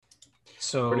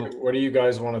So What do you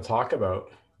guys want to talk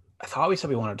about? I thought we said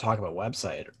we wanted to talk about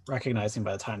website, recognizing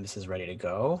by the time this is ready to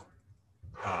go,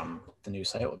 the new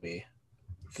site will be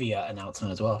via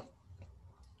announcement as well.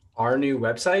 Our new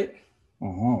website?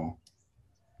 Uh-huh.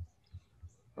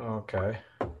 Okay.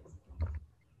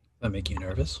 That make you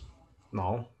nervous?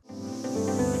 No.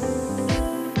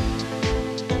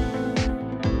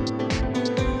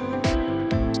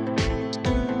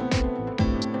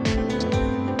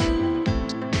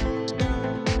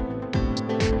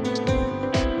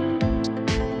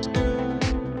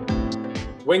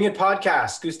 Wing It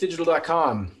Podcast,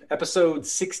 goosedigital.com, episode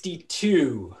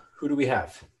 62. Who do we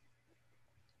have?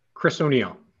 Chris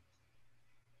O'Neill.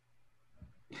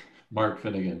 Mark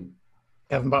Finnegan.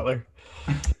 Kevin Butler.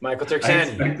 Michael I Turksani.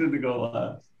 expected to go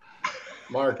last.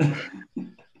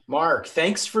 Mark,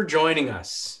 thanks for joining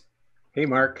us. Hey,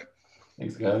 Mark.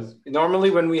 Thanks, guys.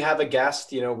 Normally when we have a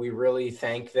guest, we really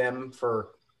thank them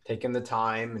for taking the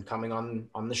time and coming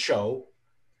on the show.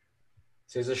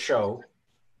 This is a show.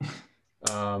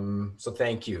 So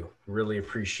thank you. Really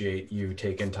appreciate you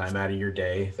taking time out of your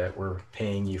day that we're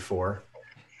paying you for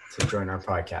to join our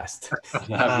podcast.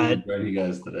 Happy to join you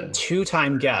guys today.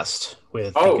 Two-time guest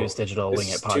with the Goose Digital Wing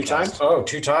It podcast.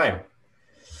 Two-time.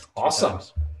 Awesome.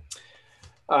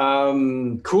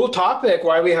 Cool topic.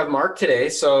 Why we have Mark today.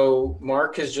 So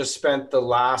Mark has just spent the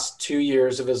last 2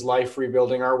 years of his life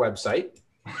rebuilding our website.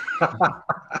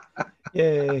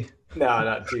 Yay. No,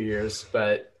 not 2 years,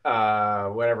 but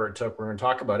whatever it took, we're going to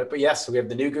talk about it. But yes, we have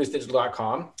the new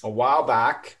goosedigital.com. A while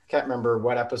back, can't remember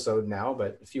what episode now,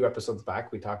 but a few episodes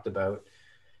back, we talked about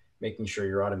making sure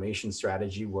your automation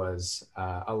strategy was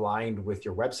aligned with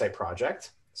your website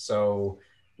project. So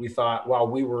we thought, while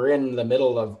we were in the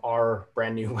middle of our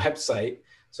brand new website,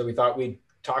 so we thought we'd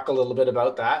talk a little bit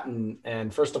about that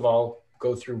and first of all,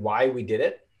 go through why we did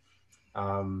it.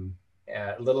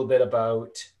 A little bit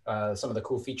about some of the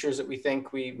cool features that we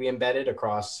think we embedded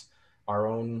across our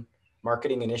own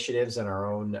marketing initiatives and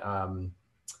our own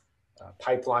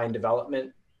pipeline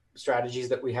development strategies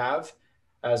that we have,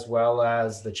 as well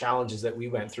as the challenges that we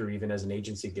went through even as an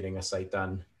agency getting a site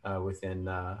done within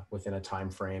a time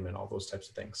frame and all those types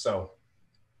of things. So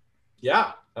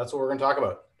yeah, that's what we're going to talk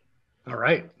about. All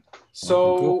right.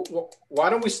 So why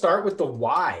don't we start with the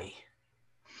why?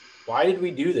 Why did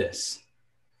we do this?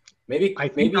 Maybe I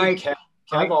want to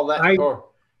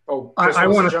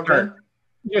start.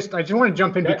 I just want to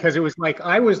jump in because it was like,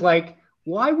 I was like,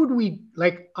 why would we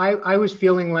I was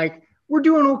feeling like we're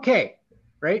doing okay,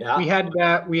 right?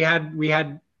 Yeah. We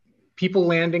had people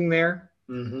landing there.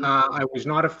 Mm-hmm. I was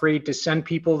not afraid to send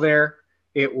people there.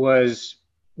 It was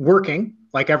working,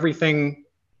 like everything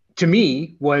to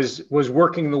me was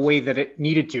working the way that it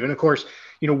needed to. And of course,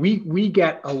 we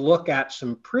get a look at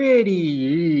some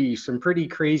pretty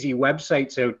crazy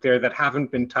websites out there that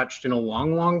haven't been touched in a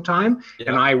long, long time. Yeah.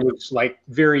 And I was like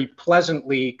very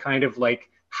pleasantly kind of like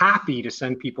happy to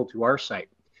send people to our site.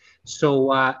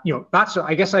 So, I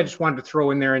guess I just wanted to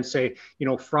throw in there and say,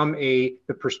 from the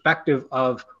perspective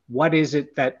of what is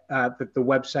it that the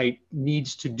website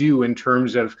needs to do in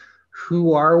terms of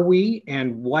who are we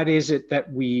and what is it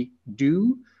that we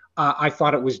do? I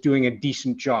thought it was doing a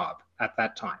decent job at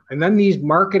that time. And then these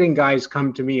marketing guys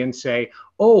come to me and say,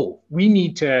 oh, we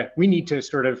need to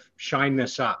sort of shine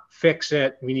this up, fix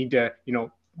it. We need to,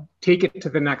 take it to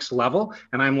the next level.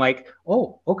 And I'm like,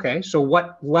 oh, okay. So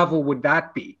what level would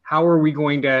that be? What are we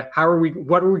going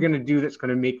to do that's going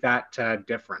to make that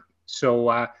different?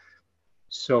 So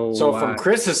from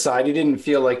Chris's side, he didn't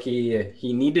feel like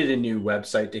he needed a new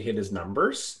website to hit his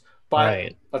numbers,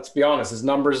 but Let's be honest, his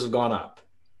numbers have gone up.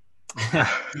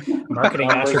 Marketing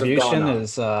attribution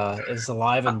is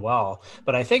alive and well.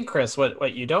 But I think, Chris,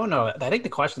 what you don't know, I think the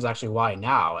question is actually why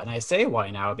now. And I say why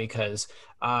now because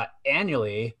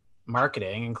annually,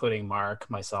 marketing, including Mark,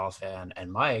 myself,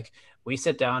 and Mike, we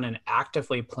sit down and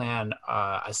actively plan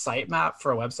a sitemap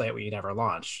for a website we never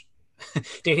launched.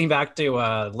 Dating back to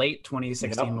late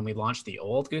 2016 when we launched the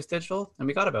old Goose Digital, and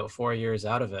we got about 4 years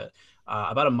out of it.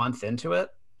 About a month into it,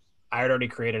 I had already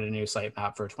created a new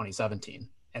sitemap for 2017.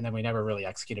 And then we never really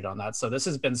executed on that. So this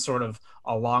has been sort of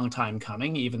a long time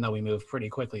coming, even though we moved pretty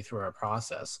quickly through our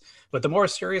process. But the more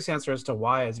serious answer as to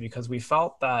why is because we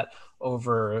felt that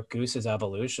over Goose's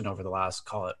evolution over the last,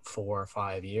 call it 4 or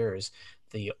 5 years,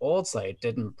 the old site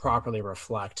didn't properly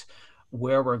reflect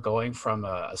where we're going from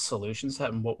a solution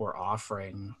set and what we're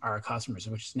offering our customers,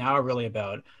 which is now really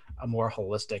about a more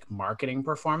holistic marketing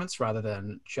performance rather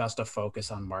than just a focus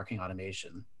on marketing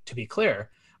automation. To be clear,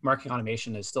 marketing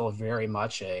automation is still very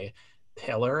much a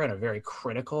pillar and a very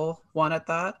critical one at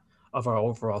that of our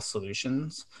overall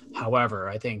solutions. However,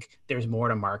 I think there's more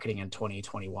to marketing in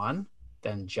 2021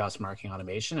 than just marketing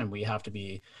automation. And we have to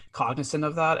be cognizant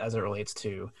of that as it relates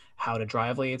to how to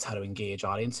drive leads, how to engage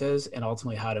audiences, and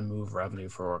ultimately how to move revenue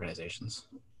for organizations.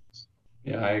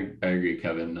 Yeah, I agree,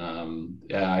 Kevin.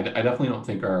 Yeah, I definitely don't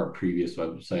think our previous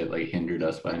website like hindered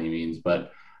us by any means,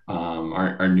 but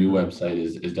our new website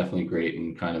is definitely great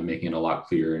and kind of making it a lot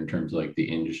clearer in terms of like the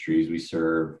industries we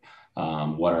serve,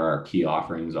 what our key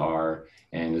offerings are,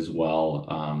 and as well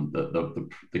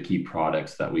the key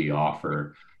products that we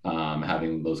offer.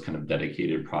 Having those kind of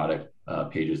dedicated product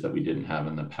pages that we didn't have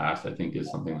in the past, I think is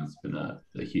something that's been a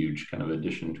huge kind of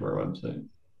addition to our website.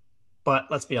 But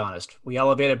let's be honest, we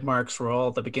elevated Mark's role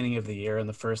at the beginning of the year, and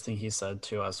the first thing he said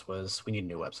to us was, "We need a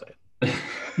new website."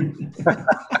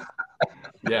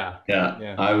 Yeah.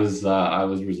 I was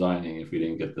resigning if we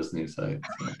didn't get this new site.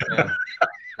 So. Yeah.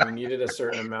 We needed a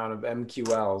certain amount of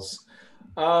MQLs.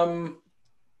 Well,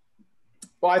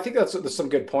 I think there's some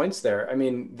good points there. I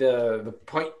mean, the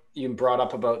point you brought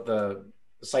up about the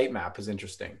sitemap is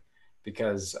interesting,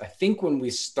 because I think when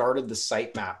we started the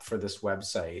sitemap for this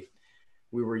website,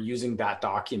 we were using that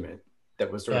document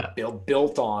that was sort of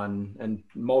built on and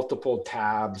multiple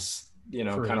tabs, kind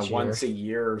of once a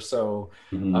year or so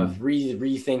of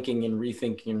rethinking and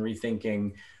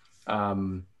rethinking.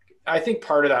 I think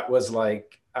part of that was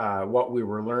like what we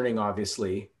were learning,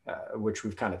 obviously, which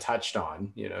we've kind of touched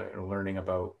on, learning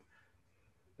about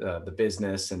the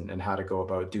business and how to go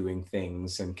about doing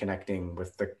things and connecting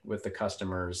with the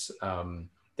customers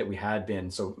that we had been.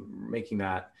 So making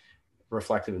that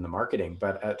reflected in the marketing,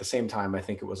 but at the same time, I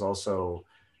think it was also,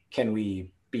 can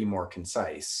we be more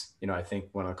concise? I think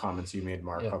one of the comments you made,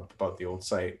 Mark, about the old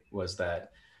site was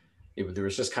that there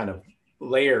was just kind of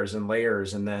layers and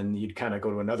layers, and then you'd kind of go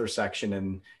to another section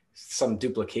and some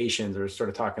duplications or sort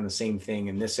of talking the same thing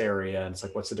in this area. And it's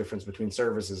like, what's the difference between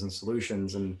services and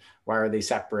solutions, and why are they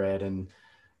separate? And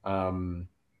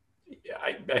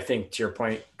I think to your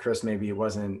point, Chris, maybe it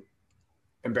wasn't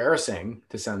embarrassing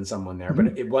to send someone there,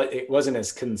 but it wasn't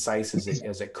as concise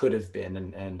as it could have been.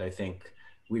 And I think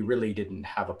we really didn't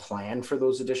have a plan for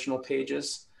those additional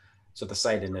pages. So the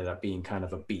site ended up being kind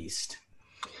of a beast.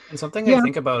 And something I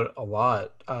think about a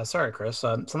lot, sorry, Chris,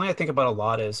 something I think about a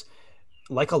lot is,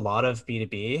 like a lot of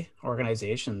B2B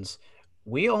organizations,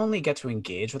 we only get to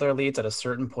engage with our leads at a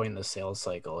certain point in the sales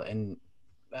cycle. And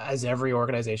as every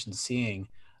organization's seeing,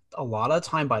 a lot of the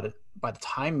time, by the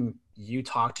time you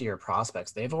talk to your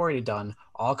prospects, they've already done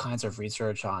all kinds of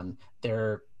research on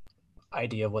their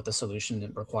idea of what the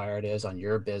solution required is on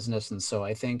your business. And so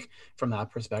I think from that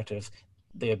perspective,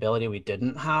 the ability we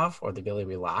didn't have, or the ability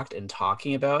we lacked in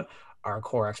talking about our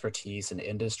core expertise in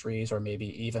industries, or maybe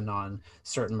even on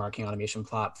certain marketing automation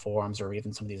platforms, or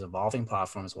even some of these evolving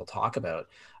platforms we'll talk about,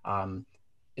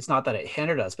 it's not that it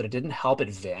hindered us, but it didn't help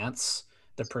advance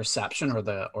the perception or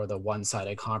the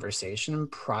one-sided conversation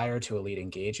prior to a lead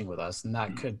engaging with us. And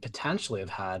that could potentially have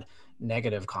had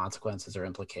negative consequences or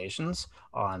implications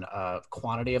on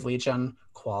quantity of lead gen,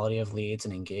 quality of leads,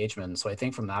 and engagement. So I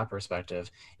think from that perspective,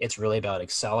 it's really about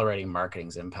accelerating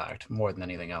marketing's impact more than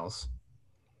anything else.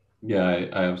 Yeah,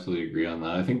 I absolutely agree on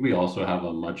that. I think we also have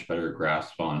a much better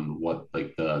grasp on what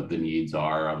like the needs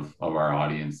are of our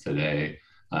audience today.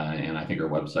 And I think our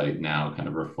website now kind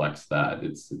of reflects that.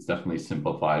 It's definitely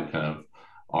simplified kind of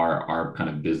our kind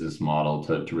of business model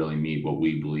to really meet what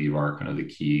we believe are kind of the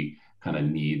key kind of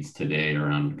needs today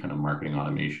around kind of marketing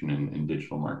automation and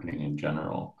digital marketing in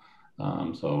general.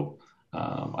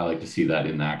 I like to see that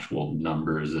in the actual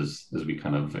numbers as we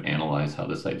kind of analyze how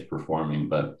the site's performing,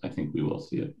 but I think we will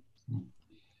see it.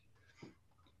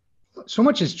 So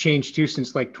much has changed too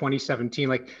since like 2017.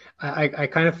 Like I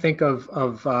kind of think of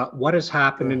what has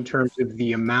happened in terms of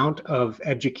the amount of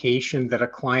education that a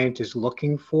client is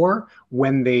looking for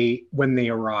when they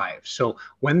arrive. So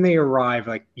when they arrive,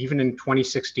 like even in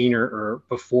 2016 or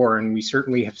before, and we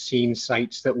certainly have seen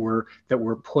sites that were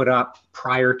put up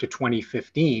prior to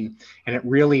 2015, and it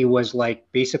really was like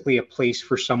basically a place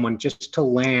for someone just to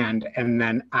land and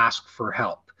then ask for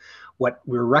help. What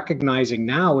we're recognizing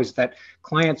now is that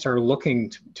clients are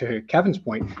looking, to Kevin's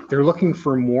point, they're looking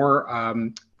for more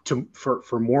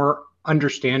for more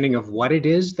understanding of what it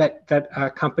is that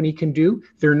a company can do.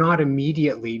 They're not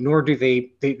immediately, nor do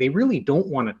they really don't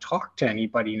want to talk to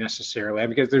anybody necessarily,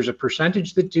 because there's a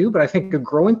percentage that do, but I think a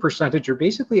growing percentage are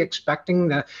basically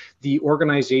expecting the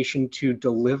organization to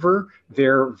deliver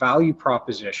their value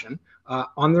proposition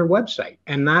on their website.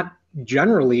 And that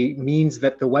generally means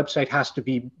that the website has to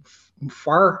be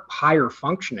far higher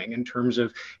functioning in terms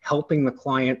of helping the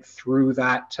client through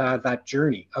that that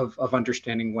journey of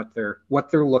understanding what they're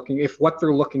looking. If what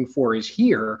they're looking for is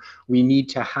here, we need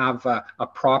to have a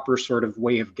proper sort of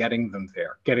way of getting them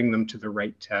there, getting them to the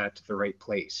right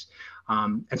place.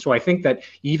 And so I think that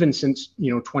even since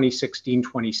 2016,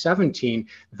 2017,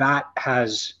 that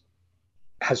has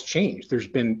changed.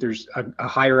 There's a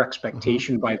higher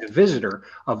expectation by the visitor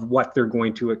of what they're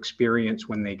going to experience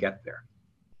when they get there.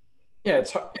 Yeah,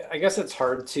 I guess it's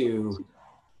hard to,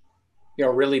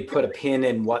 really put a pin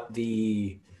in what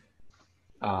the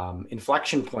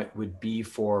inflection point would be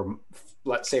for,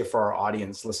 let's say, for our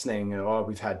audience listening.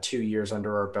 We've had 2 years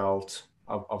under our belt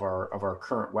of our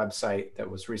current website that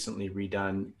was recently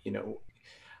redone.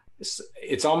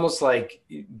 It's almost like,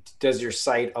 does your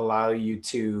site allow you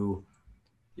to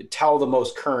tell the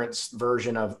most current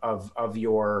version of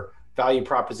your value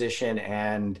proposition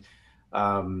and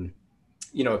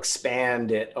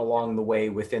expand it along the way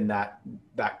within that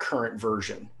current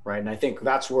version, right? And I think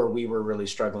that's where we were really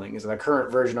struggling, is the current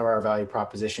version of our value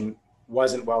proposition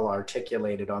wasn't well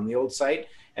articulated on the old site,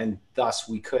 and thus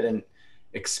we couldn't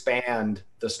expand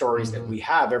the stories that we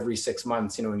have every 6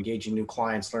 months, engaging new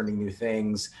clients, learning new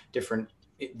things,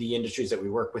 the industries that we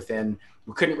work within.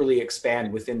 We couldn't really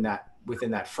expand within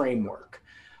that framework.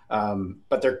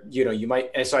 But there, you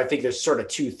might, and so I think there's sort of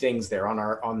two things there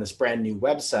on this brand new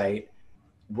website.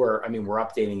 We're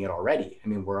updating it already.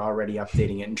 We're already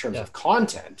updating it in terms of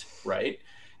content, right?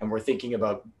 And we're thinking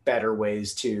about better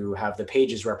ways to have the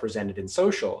pages represented in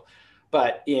social.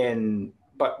 But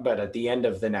at the end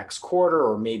of the next quarter,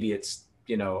 or maybe it's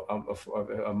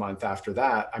a month after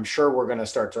that, I'm sure we're going to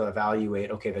start to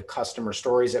evaluate, okay, the customer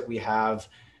stories that we have,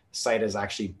 the site is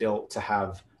actually built to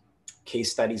have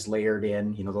case studies layered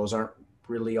in. Those aren't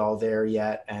really all there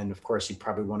yet. And of course, you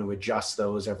probably want to adjust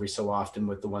those every so often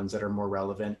with the ones that are more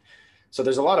relevant. So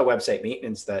there's a lot of website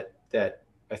maintenance that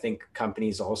I think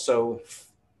companies also,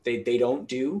 they don't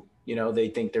do. They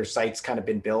think their site's kind of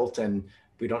been built and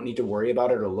we don't need to worry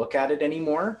about it or look at it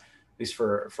anymore, at least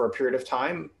for a period of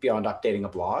time, beyond updating a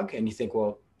blog. And you think,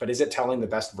 well, but is it telling the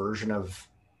best version of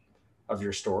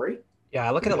your story? Yeah,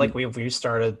 I look at it like we've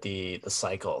restarted the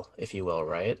cycle, if you will,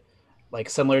 right? Like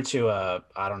similar to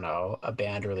a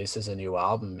band releases a new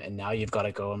album, and now you've got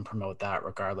to go and promote that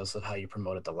regardless of how you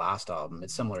promoted the last album.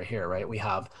 It's similar here, right? We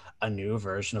have a new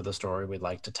version of the story we'd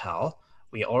like to tell.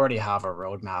 We already have a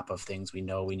roadmap of things we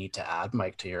know we need to add,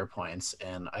 Mike, to your points.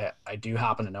 And I do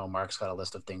happen to know Mark's got a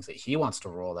list of things that he wants to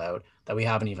roll out that we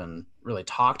haven't even really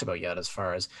talked about yet, as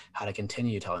far as how to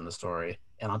continue telling the story.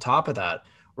 And on top of that,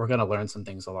 we're going to learn some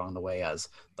things along the way as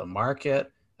the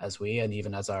market, and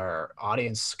even as our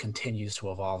audience continues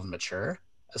to evolve and mature,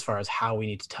 as far as how we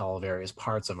need to tell various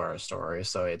parts of our story.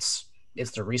 So it's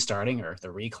the restarting or the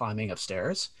reclimbing of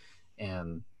stairs.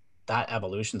 And that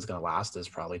evolution is going to last us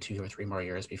probably 2 or 3 more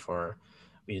years before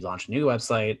we launch a new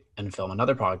website and film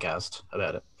another podcast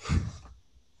about it.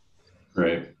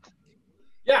 Right.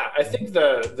 Yeah, I think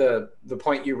the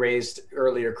point you raised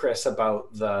earlier, Chris,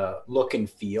 about the look and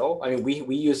feel.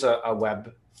 We use a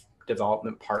web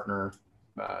development partner.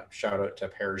 Shout out to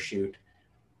Parachute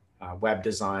Web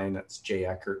Design. That's Jay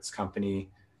Eckert's company,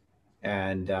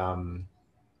 and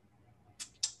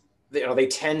they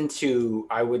tend to,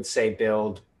 I would say,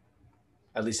 build,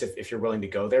 at least if you're willing to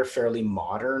go there, fairly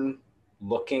modern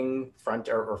looking front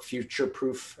or future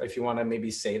proof, if you want to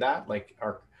maybe say that. Like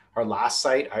our last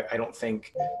site, I don't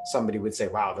think somebody would say,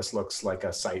 wow, this looks like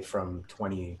a site from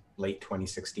late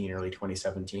 2016, early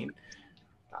 2017.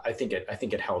 I think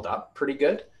it held up pretty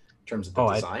good in terms of the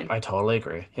design. I totally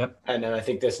agree. Yep. And then I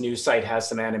think this new site has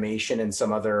some animation and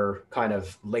some other kind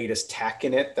of latest tech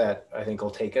in it that I think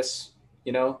will take us,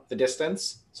 the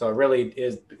distance. So it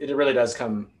really does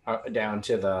come down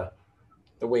to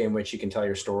the way in which you can tell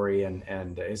your story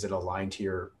and is it aligned to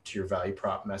your value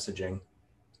prop messaging.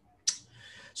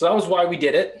 So that was why we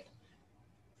did it.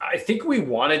 I think we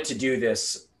wanted to do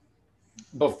this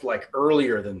both like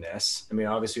earlier than this.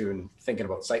 Obviously we've been thinking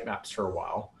about sitemaps for a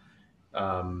while.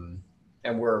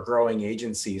 And we're a growing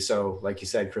agency. So like you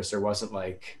said, Chris, there wasn't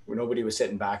nobody was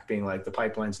sitting back being like, the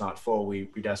pipeline's not full. We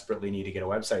desperately need to get a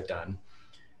website done.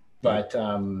 But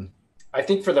I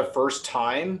think for the first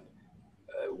time,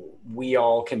 we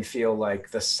all can feel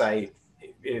like the site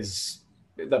is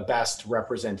the best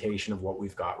representation of what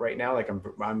we've got right now. Like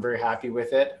I'm very happy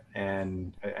with it.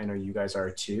 And I know you guys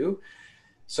are too.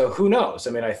 So who knows?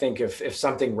 I think if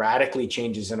something radically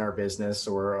changes in our business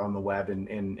or on the web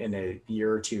in a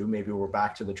year or two, maybe we're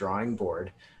back to the drawing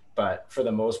board. But for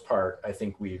the most part, I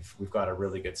think we've got a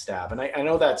really good stab. And I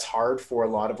know that's hard for a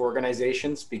lot of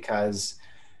organizations, because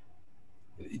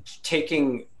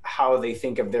taking how they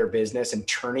think of their business and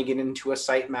turning it into a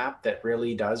sitemap that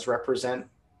really does represent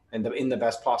and in the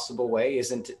best possible way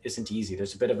isn't easy.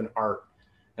 There's a bit of an art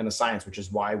and a science, which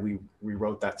is why we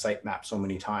rewrote that sitemap so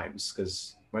many times.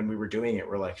 Because when we were doing it,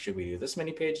 we're like, should we do this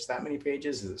many pages, that many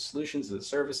pages? Is it solutions? Is it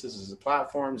services? Is it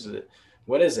platforms?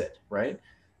 What is it? Right?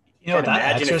 You know, that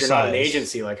imagine exercise, if you're not an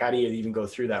agency, like how do you even go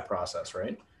through that process,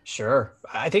 right? Sure.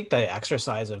 I think the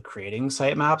exercise of creating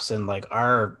sitemaps and like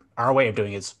our way of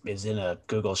doing it is in a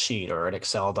Google Sheet or an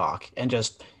Excel doc, and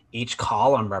just each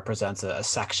column represents a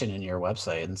section in your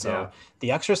website. And so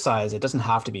the exercise, it doesn't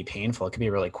have to be painful. It can be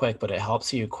really quick, but it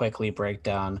helps you quickly break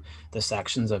down the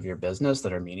sections of your business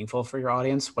that are meaningful for your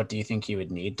audience. What do you think you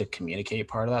would need to communicate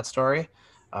part of that story?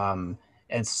 And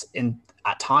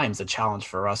at times a challenge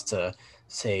for us to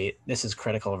say this is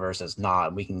critical versus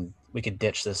not. We could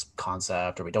ditch this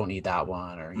concept, or we don't need that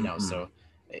one, or you know. So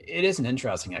it is an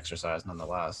interesting exercise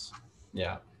nonetheless.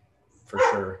 Yeah, for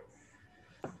sure.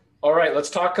 All right, let's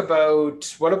talk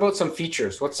about, what about some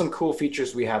features? What's some cool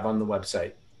features we have on the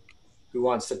website? Who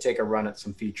wants to take a run at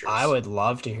some features? I would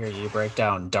love to hear you break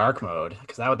down dark mode,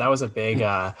 because that was a big,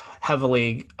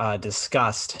 heavily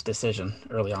discussed decision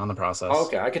early on in the process.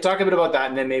 Okay, I could talk a bit about that,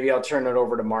 and then maybe I'll turn it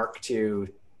over to Mark to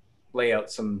lay out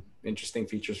some interesting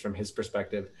features from his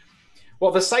perspective. Well,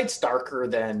 the site's darker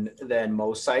than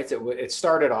most sites. It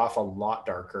started off a lot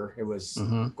darker. It was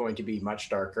going to be much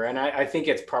darker. And I think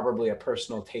it's probably a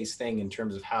personal taste thing in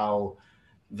terms of how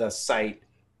the site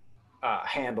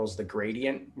handles the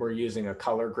gradient. We're using a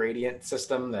color gradient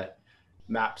system that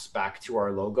maps back to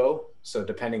our logo. So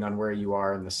depending on where you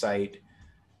are in the site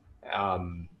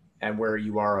and where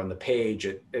you are on the page,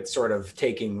 it's sort of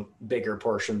taking bigger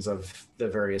portions of the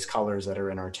various colors that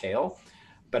are in our tail.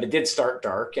 But it did start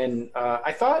dark. And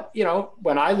I thought, you know,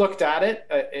 when I looked at it,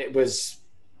 it was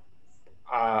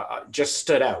just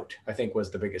stood out, I think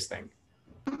was the biggest thing.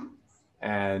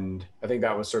 And I think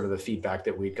that was sort of the feedback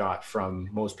that we got from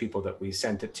most people that we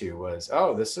sent it to was,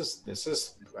 oh, this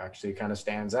is actually kind of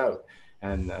stands out.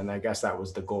 And I guess that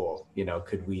was the goal. You know,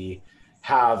 could we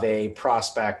have a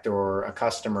prospect or a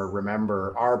customer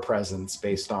remember our presence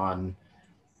based on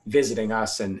visiting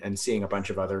us and seeing a bunch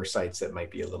of other sites that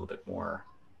might be a little bit more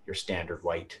your standard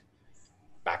white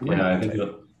background? Yeah,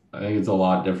 I think it's a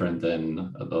lot different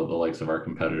than the likes of our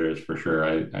competitors for sure.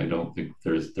 I don't think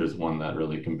there's one that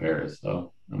really compares.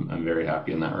 So I'm very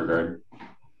happy in that regard.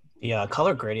 Yeah,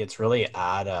 color gradients really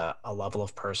add a level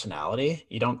of personality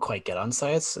you don't quite get on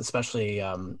sites, especially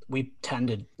we tend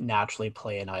to naturally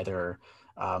play in either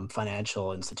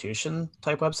financial institution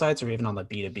type websites or even on the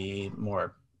B2B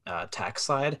more tech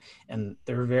side, and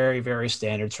they're very, very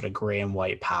standard sort of gray and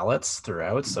white palettes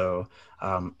throughout. So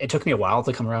it took me a while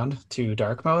to come around to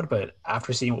dark mode, but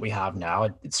after seeing what we have now,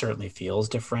 it certainly feels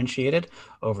differentiated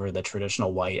over the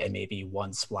traditional white and maybe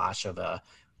one splash of a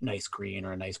nice green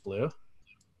or a nice blue.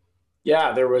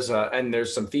 Yeah, there was and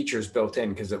there's some features built in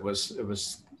because it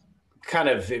was kind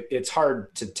of, it's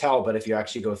hard to tell, but if you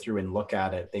actually go through and look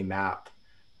at it, they map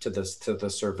to the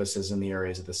services in the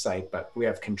areas of the site, but we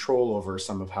have control over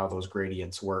some of how those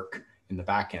gradients work in the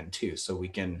back end too. So we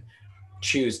can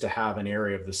choose to have an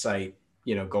area of the site,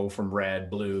 you know, go from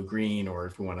red, blue, green, or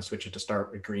if we want to switch it to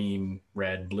start with green,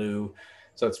 red, blue.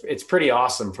 So it's pretty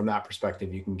awesome from that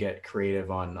perspective. You can get creative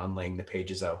on laying the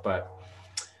pages out. But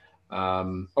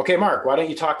okay, Mark, why don't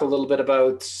you talk a little bit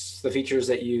about the features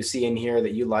that you see in here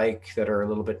that you like that are a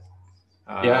little bit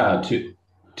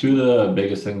Two of the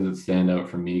biggest things that stand out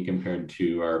for me compared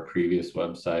to our previous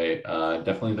website,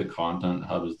 definitely the Content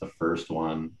Hub is the first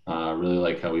one. Really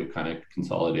like how we've kind of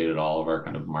consolidated all of our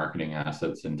kind of marketing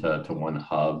assets into one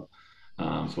hub.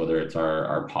 So whether it's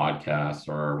our podcasts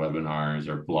or our webinars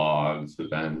or blogs,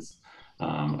 events,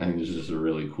 I think this is just a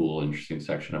really cool, interesting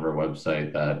section of our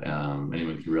website that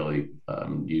anyone can really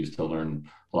use to learn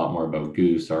a lot more about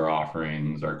Goose, our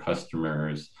offerings, our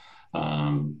customers,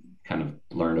 kind of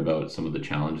learn about some of the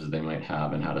challenges they might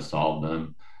have and how to solve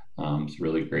them. It's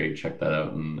really great. Check that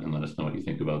out and let us know what you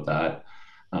think about that.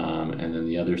 And then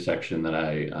the other section that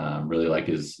I really like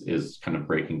is kind of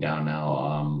breaking down now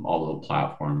all of the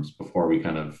platforms. Before we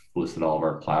kind of listed all of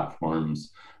our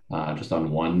platforms just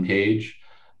on one page.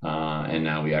 And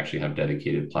now we actually have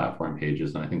dedicated platform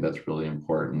pages. And I think that's really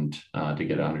important to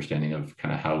get an understanding of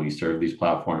kind of how we serve these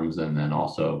platforms, and then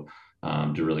also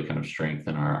to really kind of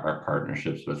strengthen our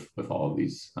partnerships with all of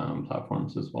these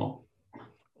platforms as well.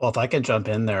 Well, if I can jump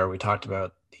in there, we talked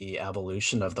about the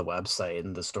evolution of the website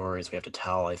and the stories we have to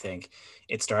tell. I think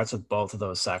it starts with both of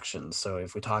those sections. So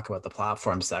if we talk about the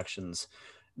platform sections,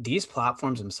 these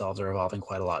platforms themselves are evolving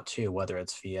quite a lot too, whether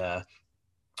it's via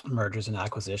mergers and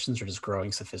acquisitions or just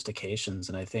growing sophistications.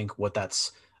 And I think what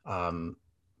that's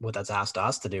what that's asked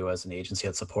us to do as an agency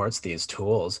that supports these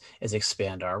tools is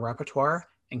expand our repertoire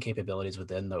and capabilities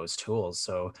within those tools.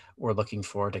 So we're looking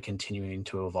forward to continuing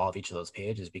to evolve each of those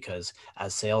pages, because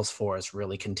as Salesforce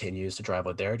really continues to drive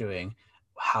what they're doing,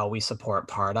 how we support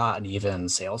Pardot and even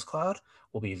Sales Cloud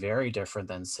will be very different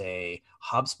than, say,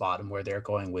 HubSpot and where they're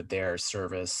going with their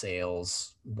service,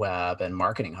 sales, web, and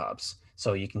marketing hubs.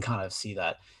 So you can kind of see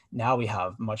that now we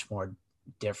have much more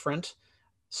different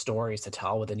stories to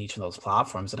tell within each of those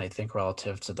platforms. And I think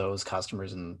relative to those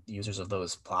customers and users of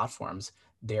those platforms,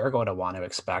 they're going to want to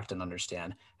expect and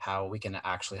understand how we can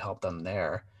actually help them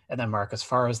there. And then Mark, as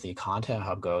far as the Content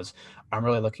Hub goes, I'm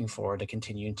really looking forward to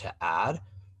continuing to add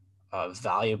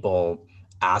valuable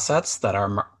assets that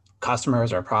our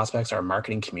customers, our prospects, our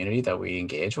marketing community that we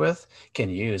engage with can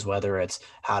use, whether it's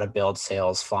how to build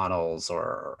sales funnels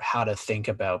or how to think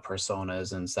about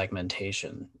personas and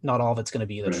segmentation. Not all of it's going to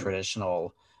be the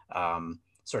traditional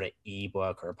sort of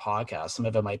ebook or podcast. Some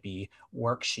of it might be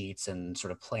worksheets and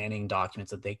sort of planning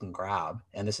documents that they can grab.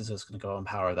 And this is just going to go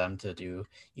empower them to do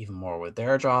even more with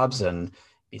their jobs and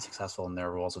be successful in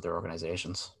their roles with their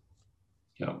organizations.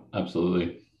 Yeah,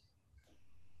 absolutely.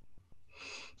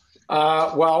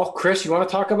 Well, Chris, you want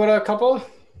to talk about a couple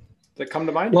that come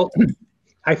to mind? Well,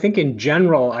 I think in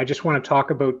general, I just want to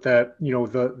talk about the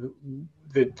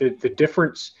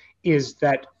difference is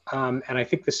that, and I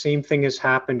think the same thing has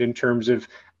happened in terms of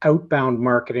outbound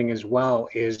marketing as well,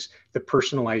 is the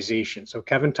personalization. So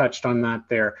Kevin touched on that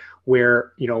there,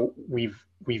 where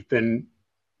we've been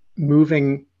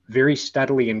moving very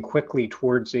steadily and quickly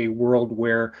towards a world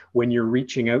where when you're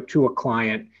reaching out to a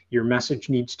client, your message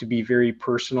needs to be very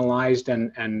personalized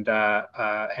and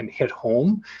hit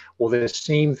home. Well, the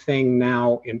same thing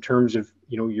now in terms of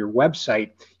your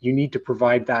website, you need to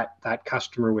provide that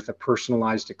customer with a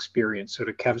personalized experience. So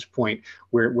to Kev's point,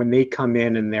 where when they come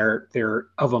in and they're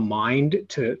of a mind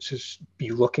to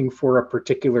be looking for a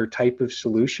particular type of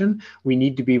solution, we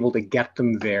need to be able to get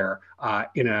them there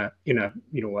in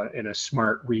a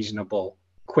smart, reasonable,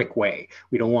 quick way.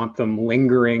 We don't want them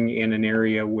lingering in an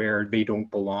area where they don't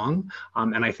belong.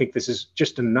 And I think this is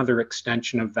just another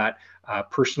extension of that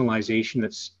personalization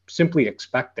that's simply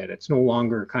expected. It's no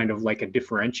longer kind of like a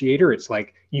differentiator. It's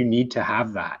like you need to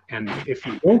have that. And if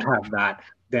you don't have that,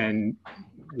 then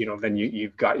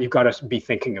you've got to be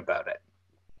thinking about it.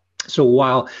 So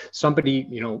while somebody,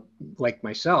 like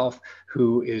myself,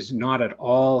 who is not at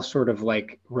all sort of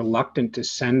like reluctant to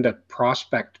send a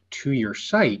prospect to your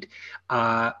site,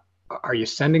 are you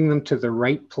sending them to the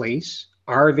right place?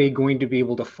 Are they going to be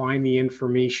able to find the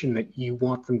information that you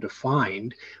want them to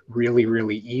find really,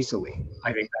 really easily?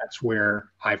 I think that's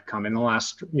where I've come in the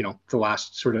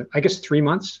last sort of, I guess, 3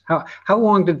 months. How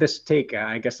long did this take?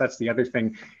 I guess that's the other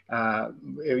thing.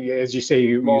 As you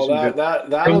say,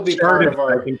 that'll be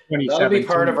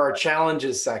part of our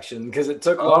challenges section, because it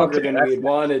took longer than we had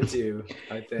wanted to.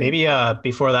 I think maybe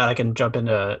before that, I can jump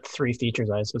into 3 features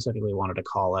I specifically wanted to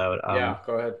call out. Yeah,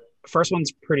 go ahead. First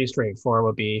one's pretty straightforward.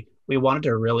 Would be we wanted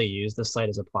to really use the site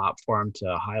as a platform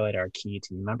to highlight our key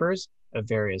team members of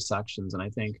various sections, and I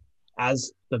think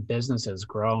as the business has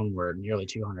grown, we're nearly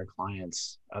 200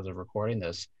 clients as of recording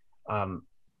this.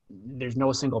 There's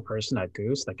no single person at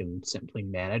Goose that can simply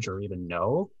manage or even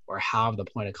know or have the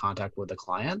point of contact with the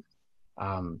client.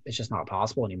 It's just not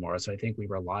possible anymore. So I think we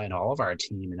rely on all of our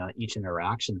team and on each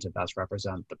interaction to best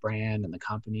represent the brand and the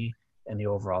company and the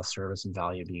overall service and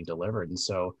value being delivered. And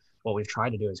so what we've tried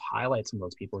to do is highlight some of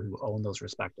those people who own those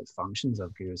respective functions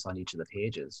of Goose on each of the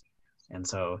pages. And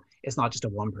so it's not just a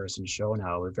one-person show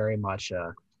now. We're very much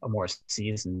a more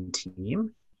seasoned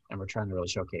team. And we're trying to really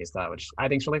showcase that, which I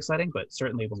think is really exciting. But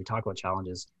certainly when we talk about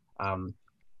challenges,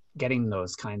 getting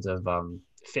those kinds of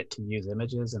fit to use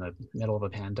images in the middle of a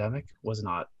pandemic was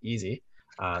not easy.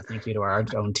 Thank you to our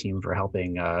own team for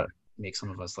helping make some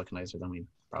of us look nicer than we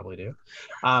probably do.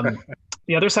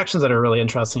 The other sections that are really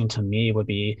interesting to me would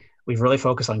be, we've really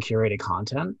focused on curated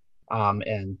content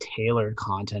and tailored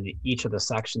content in each of the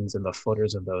sections in the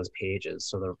footers of those pages.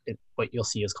 So what you'll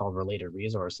see is called related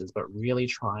resources, but really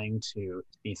trying to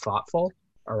be thoughtful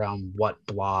around what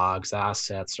blogs,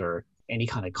 assets, or any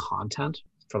kind of content,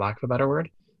 for lack of a better word,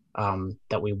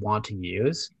 that we want to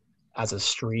use as a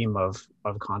stream of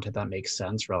content that makes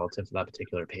sense relative to that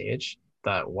particular page.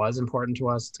 That was important to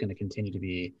us. It's going to continue to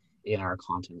be in our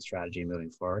content strategy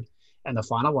moving forward. And the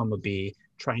final one would be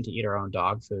trying to eat our own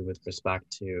dog food with respect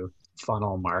to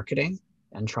funnel marketing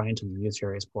and trying to use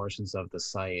various portions of the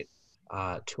site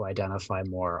to identify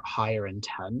more higher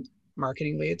intent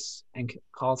marketing leads and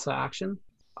calls to action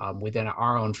within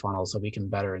our own funnel, so we can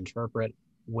better interpret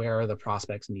where the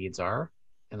prospect's needs are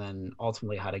and then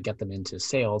ultimately how to get them into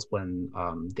sales when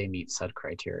they meet said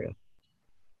criteria.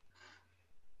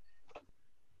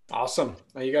 Awesome.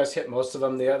 Well, you guys hit most of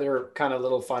them. The other kind of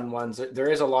little fun ones, there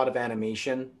is a lot of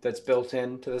animation that's built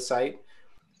into the site,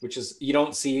 which is, you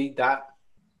don't see that.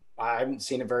 I haven't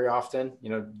seen it very often,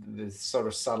 the sort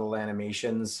of subtle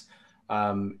animations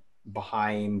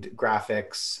behind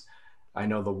graphics. I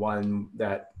know the one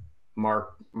that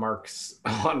marks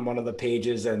on one of the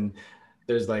pages, and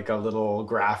there's like a little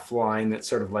graph line that's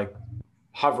sort of like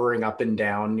hovering up and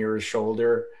down near his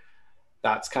shoulder.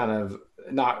 That's kind of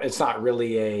it's not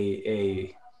really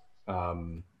a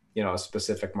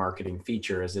specific marketing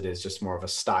feature, as it is just more of a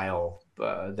style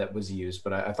that was used.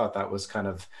 But I thought that was kind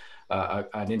of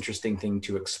an interesting thing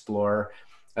to explore,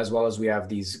 as well as we have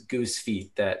these goose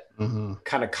feet that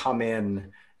kind of come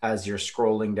in as you're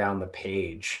scrolling down the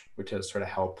page, which is sort of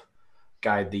help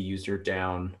guide the user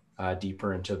down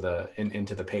deeper into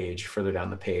the page, further down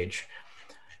the page.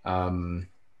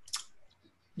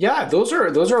 Yeah, those are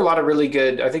a lot of really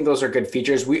good. I think those are good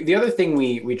features. The other thing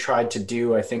we tried to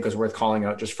do, I think, was worth calling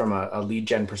out just from a lead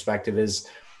gen perspective, is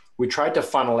we tried to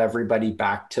funnel everybody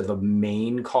back to the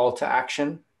main call to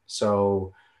action.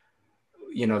 So,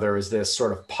 there was this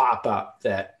sort of pop up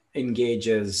that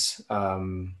engages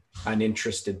an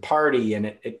interested party, and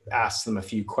it asks them a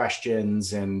few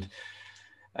questions and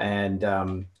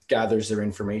gathers their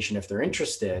information if they're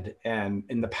interested. And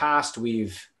in the past,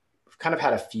 we've kind of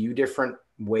had a few different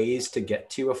ways to get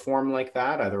to a form like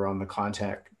that, either on the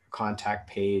contact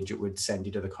page, it would send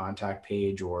you to the contact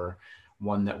page, or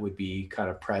one that would be kind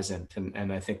of present.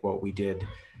 And I think what we did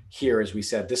here is we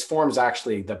said, this form is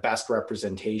actually the best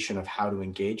representation of how to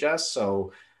engage us.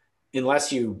 So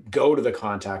unless you go to the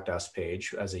contact us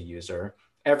page as a user,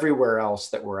 everywhere else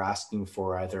that we're asking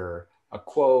for either a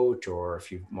quote, or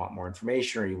if you want more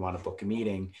information or you want to book a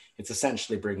meeting, it's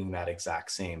essentially bringing that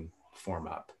exact same form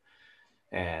up.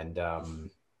 And,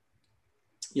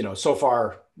 so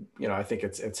far, I think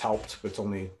it's helped. It's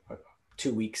only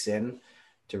 2 weeks in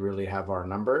to really have our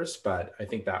numbers, but I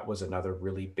think that was another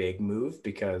really big move,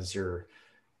 because you're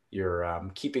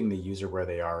keeping the user where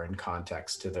they are in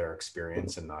context to their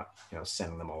experience, and not,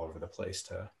 sending them all over the place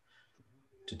to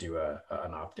do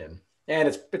an opt-in.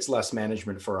 And it's less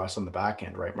management for us on the back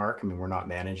end, right, Mark? I mean, we're not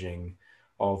managing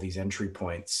all these entry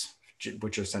points,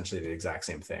 which are essentially the exact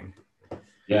same thing.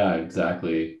 Yeah,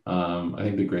 exactly. I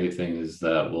think the great thing is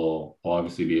that we'll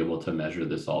obviously be able to measure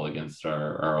this all against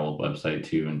our old website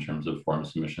too, in terms of form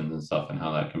submissions and stuff, and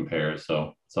how that compares.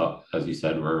 So as you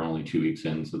said, we're only 2 weeks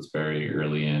in, so it's very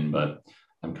early in, but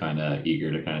I'm kind of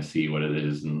eager to kind of see what it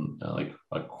is in like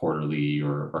a quarterly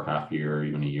or half year, or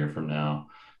even a year from now,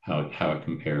 how it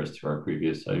compares to our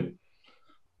previous site.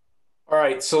 All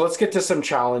right, so let's get to some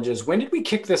challenges. When did we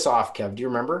kick this off, Kev? Do you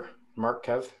remember, Mark,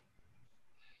 Kev?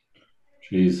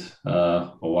 Geez, a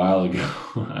while ago.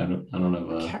 I don't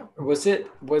know. Was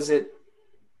it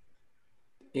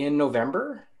in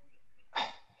November? I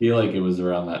feel like it was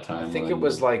around that time. I think it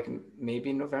was like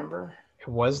maybe November. It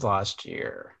was last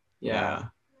year. Yeah.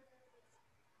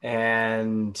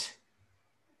 And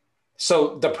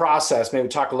so the process, maybe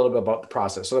talk a little bit about the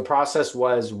process. So the process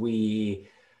was, we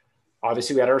had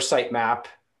our sitemap.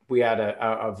 We had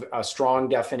a strong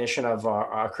definition of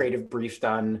a creative brief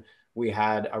done. We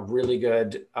had a really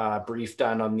good brief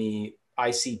done on the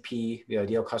ICP, the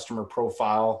ideal customer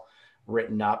profile,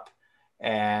 written up,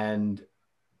 and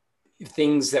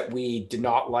things that we did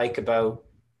not like about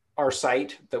our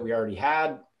site that we already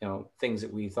had, things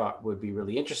that we thought would be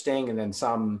really interesting, and then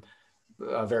some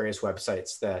various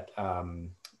websites that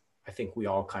I think we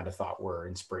all kind of thought were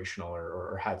inspirational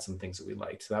or had some things that we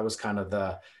liked. So that was kind of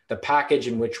the package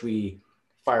in which we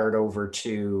fired over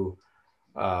to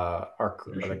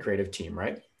the creative team,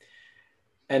 right?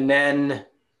 And then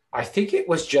I think it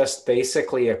was just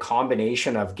basically a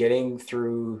combination of getting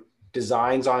through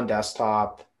designs on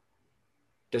desktop,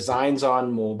 designs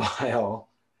on mobile,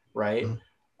 right?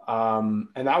 And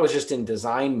that was just in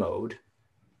design mode.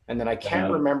 And then I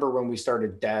can't remember when we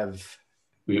started dev.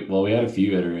 We had a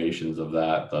few iterations of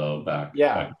that though, back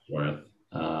and forth.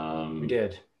 We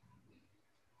did.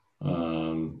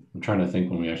 I'm trying to think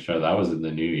when we actually started. That was in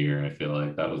the new year. I feel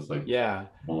like that was like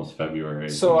almost February.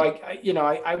 So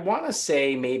I want to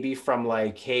say maybe from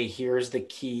like, hey, here's the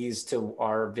keys to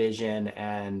our vision,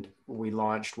 and we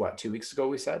launched 2 weeks ago,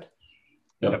 we said.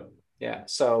 Yep. Yeah.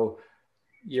 So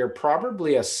you're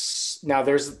probably now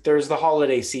there's the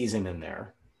holiday season in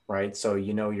there, right? So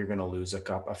you're going to lose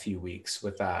a few weeks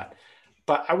with that,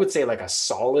 but I would say like a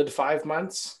solid 5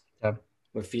 months. Yep.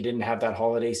 If you didn't have that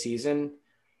holiday season.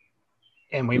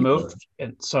 And we moved,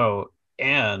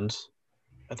 and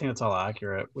I think that's all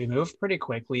accurate. We moved pretty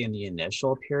quickly in the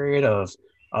initial period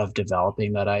of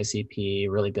developing that ICP,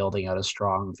 really building out a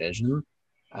strong vision,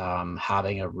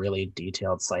 having a really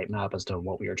detailed site map as to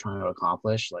what we were trying to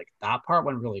accomplish. Like that part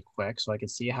went really quick. So I could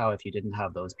see how if you didn't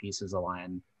have those pieces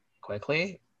aligned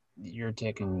quickly, you're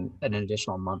taking an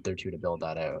additional month or two to build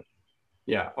that out.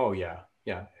 Yeah. Oh yeah.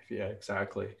 Yeah. Yeah,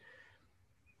 exactly.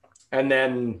 And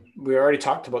then we already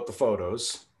talked about the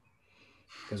photos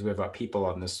because we've got people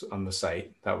on the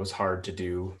site. That was hard to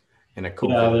do in a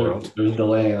COVID world. There was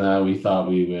delaying that. We thought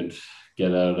we would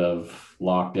get out of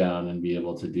lockdown and be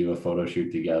able to do a photo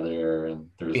shoot together. And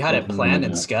we had it planned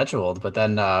and scheduled, but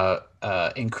then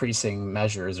increasing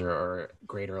measures or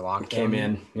greater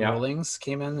lockdown rulings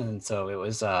came in. And so it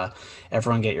was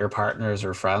everyone get your partners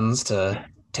or friends to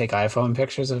take iPhone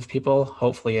pictures of people,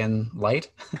 hopefully in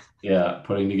light. Yeah,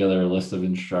 putting together a list of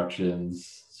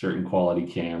instructions, certain quality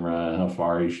camera, how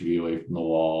far you should be away from the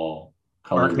wall.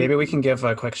 Mark, maybe we can give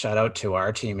a quick shout out to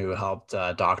our team who helped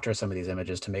doctor some of these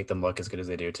images to make them look as good as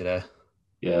they do today.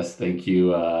 Yes, thank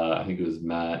you. I think it was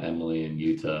Matt, Emily, and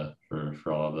Utah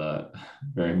for all of that.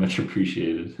 Very much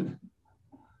appreciated.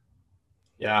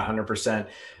 Yeah, 100%.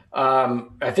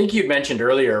 I think you mentioned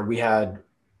earlier we had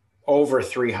over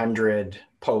 300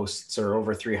 posts or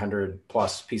over 300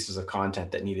 plus pieces of content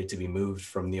that needed to be moved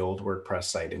from the old WordPress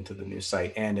site into the new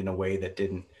site, and in a way that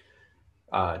didn't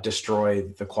destroy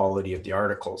the quality of the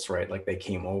articles, right? Like they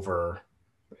came over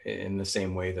in the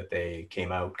same way that they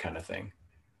came out, kind of thing.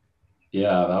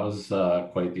 Yeah, that was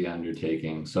quite the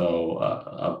undertaking. So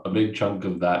a big chunk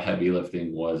of that heavy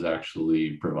lifting was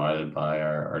actually provided by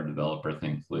our developer,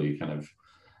 thankfully, kind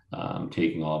of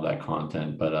taking all of that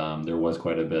content. But there was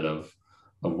quite a bit of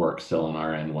work still on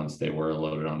our end once they were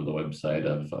loaded onto the website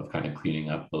of kind of cleaning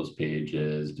up those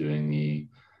pages, doing the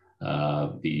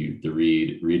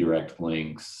redirect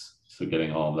links. So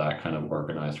getting all of that kind of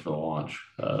organized for the launch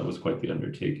was quite the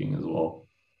undertaking as well.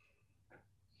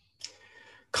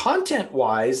 Content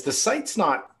wise, the site's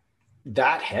not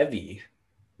that heavy,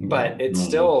 but it's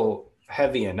still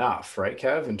heavy enough, right,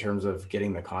 Kev, in terms of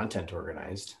getting the content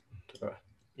organized?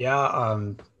 Yeah,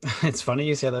 it's funny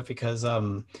you say that because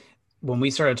when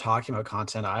we started talking about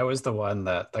content, I was the one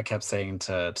that kept saying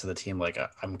to the team, like,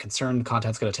 I'm concerned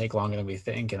content's going to take longer than we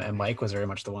think. And Mike was very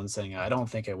much the one saying, I don't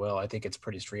think it will. I think it's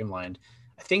pretty streamlined.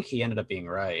 I think he ended up being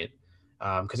right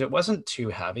because it wasn't too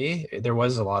heavy. There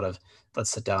was a lot of, let's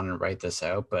sit down and write this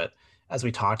out. But as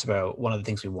we talked about, one of the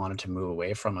things we wanted to move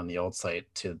away from on the old site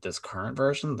to this current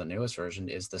version, the newest version,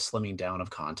 is the slimming down of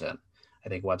content. I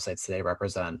think websites today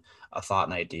represent a thought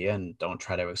and idea and don't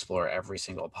try to explore every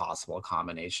single possible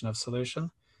combination of solution.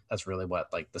 That's really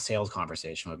what like the sales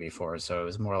conversation would be for. So it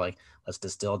was more like, let's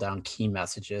distill down key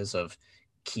messages of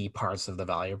key parts of the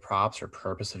value props or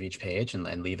purpose of each page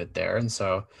and leave it there. And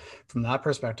so from that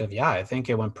perspective, yeah, I think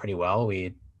it went pretty well.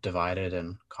 We divided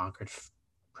and conquered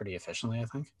pretty efficiently, I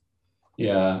think.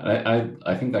 Yeah,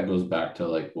 I think that goes back to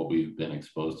like what we've been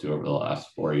exposed to over the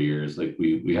last 4 years. Like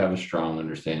we have a strong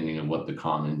understanding of what the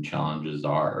common challenges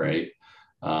are, right?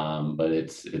 But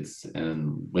it's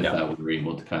and with that we were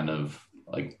able to kind of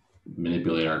like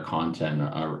manipulate our content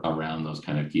around those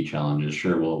kind of key challenges.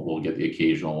 Sure, we'll get the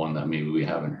occasional one that maybe we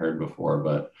haven't heard before,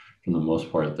 but for the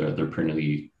most part, they're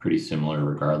pretty similar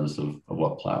regardless of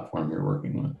what platform you're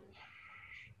working with.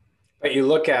 But you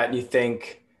look at and you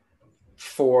think,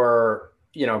 for,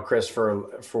 you know, Chris,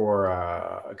 for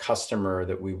a customer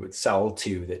that we would sell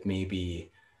to that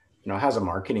maybe, you know, has a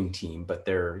marketing team, but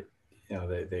they're, you know,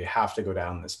 they have to go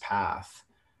down this path.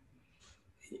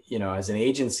 You know, as an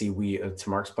agency, we, to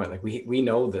Mark's point, like we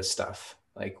know this stuff,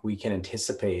 like we can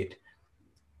anticipate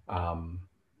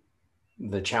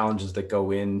the challenges that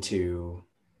go into,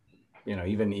 you know,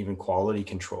 even quality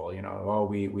control. You know, oh,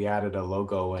 we added a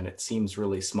logo and it seems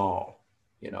really small.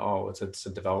 You know, oh, it's a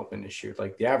development issue.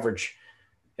 Like the average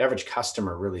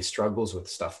customer really struggles with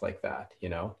stuff like that. You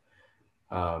know,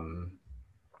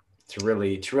 to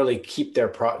really keep their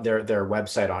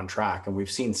website on track. And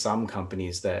we've seen some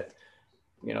companies that,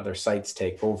 you know, their sites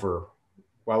take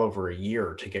well over a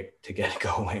year to get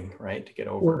going, right? To get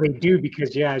over. Well, they do,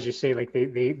 because yeah, as you say, like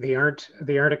they aren't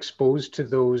exposed to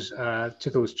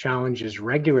those challenges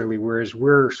regularly, whereas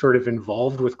we're sort of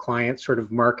involved with clients' sort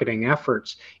of marketing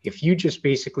efforts. If you just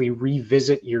basically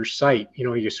revisit your site, you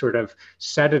know, you sort of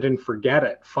set it and forget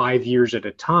it 5 years at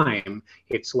a time,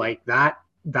 it's like that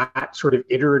sort of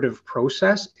iterative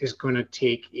process is going to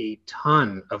take a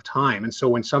ton of time. And so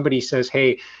when somebody says,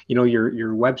 hey, you know,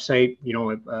 your website, you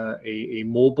know, a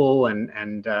mobile and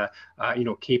you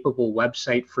know, capable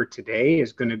website for today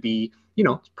is going to be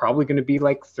it's probably going to be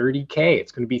like 30K.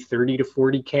 It's going to be 30 to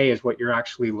 40K is what you're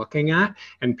actually looking at.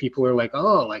 And people are like,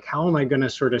 oh, like, how am I going to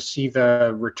sort of see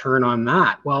the return on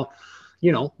that? Well,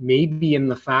 maybe in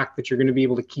the fact that you're going to be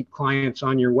able to keep clients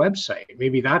on your website.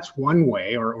 Maybe that's one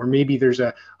way, or maybe there's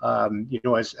a,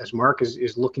 as Mark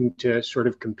is looking to sort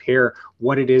of compare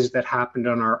what it is that happened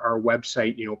on our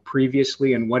website,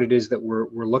 previously and what it is that we're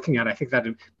looking at. I think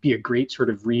that'd be a great sort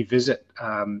of revisit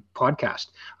podcast,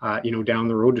 down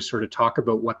the road to sort of talk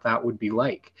about what that would be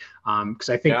like. Because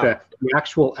I think the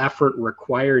actual effort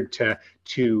required to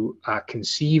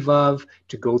conceive of,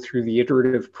 to go through the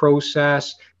iterative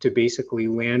process, to basically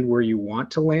land where you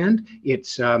want to land,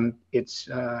 it's a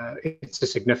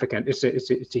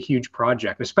huge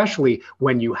project, especially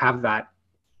when you have that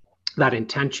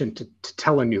intention to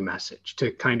tell a new message,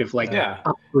 to kind of like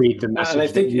upgrade the message. And I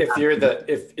think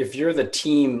if you're the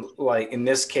team, like in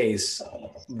this case,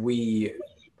 we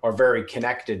are very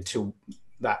connected to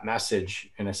that message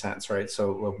in a sense, right?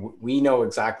 So we know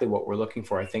exactly what we're looking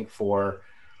for. I think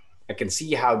I can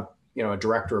see how, a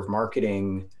director of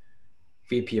marketing,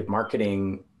 VP of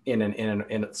marketing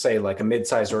in say like a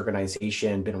mid-sized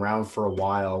organization, been around for a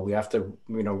while, we have to,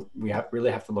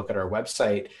 really have to look at our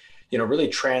website, really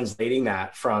translating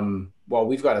that from, well,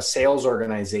 we've got a sales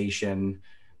organization,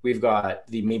 we've got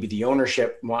maybe the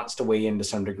ownership wants to weigh in to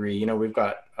some degree, we've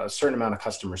got a certain amount of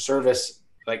customer service,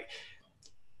 like,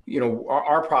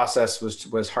 our process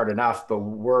was hard enough, but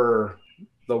we're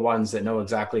the ones that know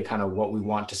exactly kind of what we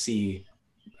want to see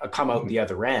come out the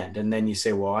other end. And then you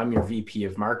say, well, I'm your VP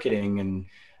of marketing and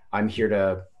I'm here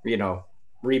to,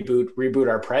 reboot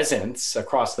our presence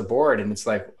across the board. And it's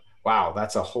like, wow,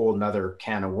 that's a whole nother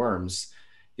can of worms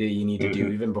that you need to do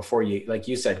even before you, like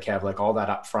you said, Kev, like all that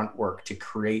upfront work to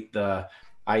create the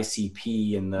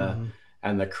ICP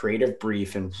and the creative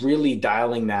brief, and really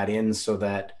dialing that in so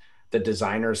that the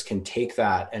designers can take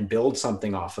that and build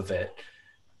something off of it.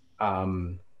 I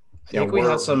think we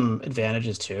have some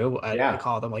advantages too. I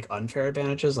call them like unfair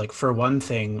advantages. Like for one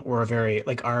thing, we're very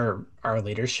like our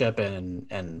leadership and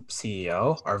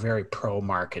CEO are very pro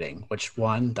marketing, which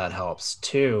one, that helps.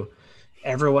 Two,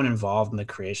 everyone involved in the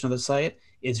creation of the site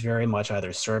is very much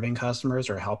either serving customers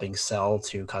or helping sell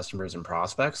to customers and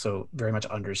prospects. So very much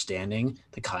understanding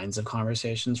the kinds of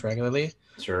conversations regularly.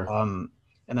 Sure.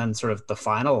 And then sort of the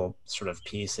final sort of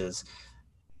piece is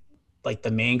like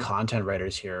the main content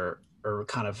writers here are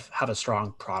kind of have a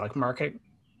strong product marketing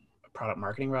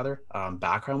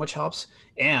background, which helps.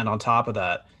 And on top of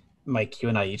that, Mike, you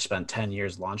and I each spent 10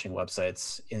 years launching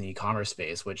websites in the e-commerce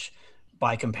space, which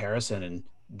by comparison, and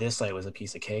this site was a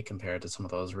piece of cake compared to some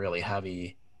of those really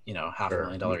heavy,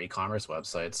 $500,000 e-commerce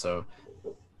websites. So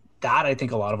that, I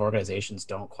think a lot of organizations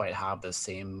don't quite have the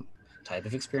same type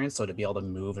of experience. So to be able to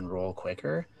move and roll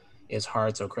quicker is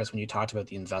hard. So Chris, when you talked about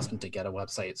the investment to get a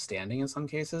website standing in some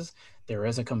cases, there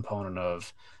is a component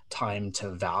of time to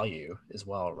value as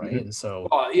well, right? And so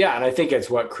and I think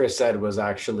it's what Chris said was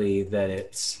actually that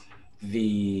it's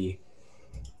the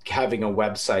having a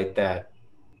website that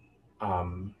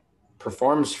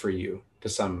performs for you to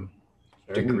some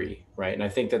degree, right? And I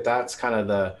think that that's kind of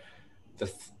the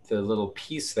little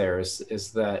piece there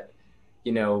is that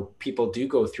people do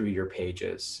go through your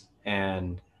pages,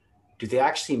 and do they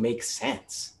actually make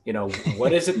sense?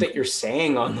 What is it that you're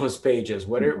saying on those pages?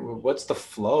 What's the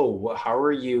flow? How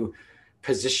are you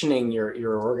positioning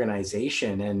your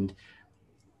organization? And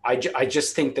I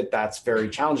just think that that's very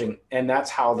challenging. And that's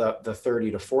how the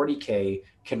 30 to 40K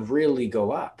can really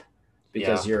go up,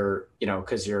 because you're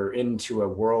into a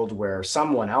world where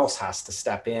someone else has to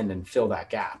step in and fill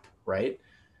that gap, right?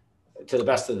 To the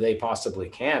best that they possibly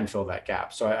can fill that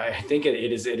gap. So I think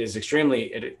it is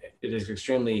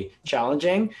extremely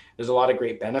challenging. There's a lot of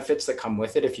great benefits that come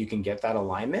with it if you can get that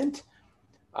alignment.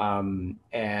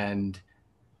 And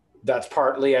that's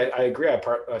partly, I agree.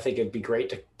 I think it'd be great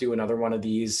to do another one of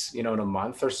these, in a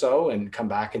month or so, and come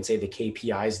back and say the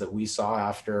KPIs that we saw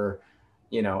after,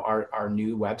 our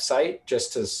new website,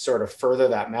 just to sort of further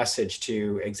that message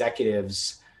to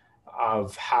executives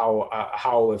of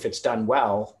how if it's done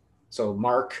well. So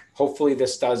Mark, hopefully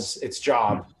this does its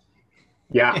job.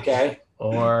 Yeah. Okay.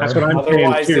 Or that's what I'm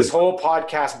otherwise this whole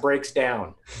podcast breaks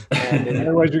down. And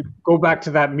otherwise we go back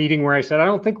to that meeting where I said, I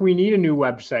don't think we need a new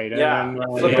website.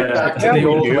 Flip it back to the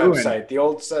old website. The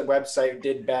old website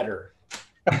did better.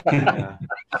 All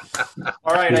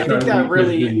right. I think that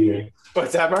really,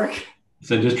 what's that, Mark?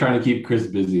 So just trying to keep Chris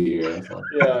busy here.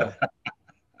 Yeah.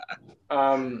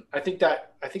 I think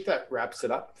that wraps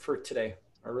it up for today.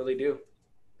 I really do.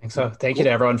 I think so. Thank you to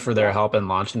everyone for their help in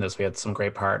launching this. We had some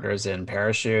great partners in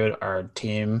Parachute, our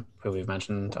team, who we've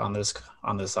mentioned on this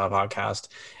podcast,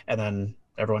 and then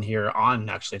everyone here on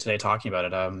actually today talking about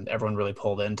it. Everyone really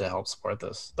pulled in to help support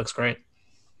this. Looks great.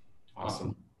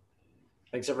 Awesome.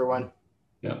 Thanks, everyone.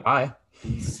 Yeah. Bye.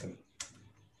 Peace.